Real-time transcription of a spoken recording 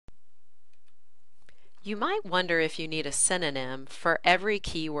You might wonder if you need a synonym for every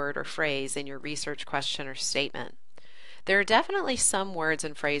keyword or phrase in your research question or statement. There are definitely some words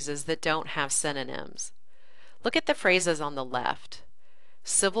and phrases that don't have synonyms. Look at the phrases on the left.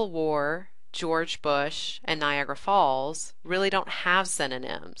 Civil War, George Bush, and Niagara Falls really don't have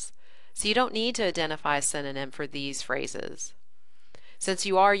synonyms, so you don't need to identify a synonym for these phrases. Since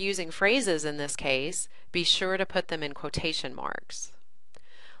you are using phrases in this case, be sure to put them in quotation marks.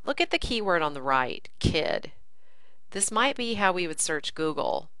 Look at the keyword on the right, kid. This might be how we would search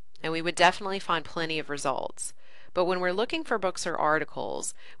Google, and we would definitely find plenty of results. But when we're looking for books or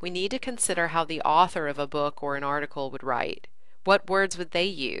articles, we need to consider how the author of a book or an article would write. What words would they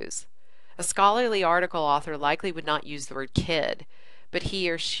use? A scholarly article author likely would not use the word kid, but he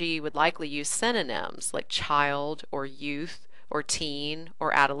or she would likely use synonyms like child or youth or teen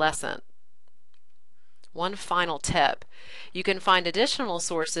or adolescent. One final tip. You can find additional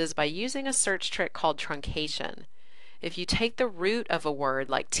sources by using a search trick called truncation. If you take the root of a word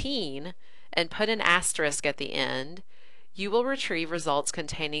like teen and put an asterisk at the end, you will retrieve results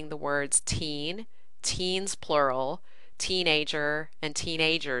containing the words teen, teens plural, teenager, and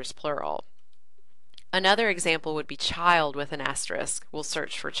teenagers plural. Another example would be child with an asterisk. We'll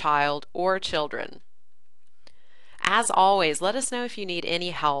search for child or children. As always, let us know if you need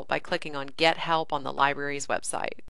any help by clicking on Get Help on the library's website.